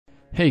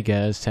Hey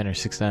guys,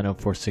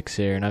 Tanner690446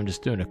 here, and I'm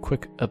just doing a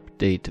quick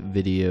update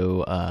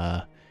video.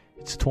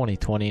 It's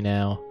 2020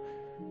 now.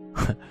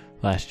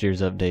 Last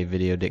year's update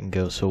video didn't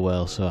go so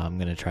well, so I'm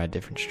going to try a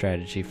different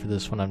strategy for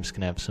this one. I'm just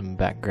going to have some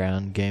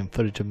background game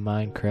footage of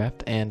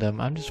Minecraft, and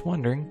I'm just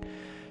wondering,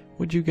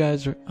 I'm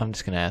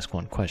just going to ask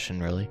one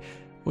question really.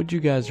 Would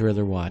you guys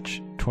rather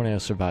watch Tornado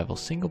Survival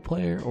single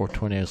player or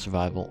Tornado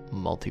Survival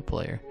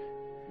multiplayer?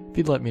 If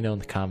you'd let me know in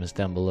the comments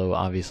down below.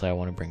 Obviously I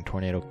want to bring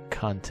Tornado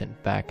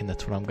content back, and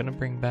that's what I'm going to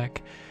bring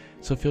back.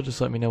 So if you'll just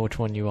let me know which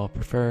one you all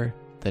prefer,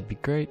 that'd be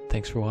great.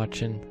 Thanks for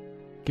watching.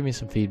 Give me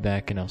some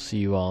feedback, and I'll see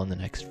you all in the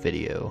next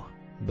video.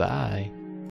 Bye.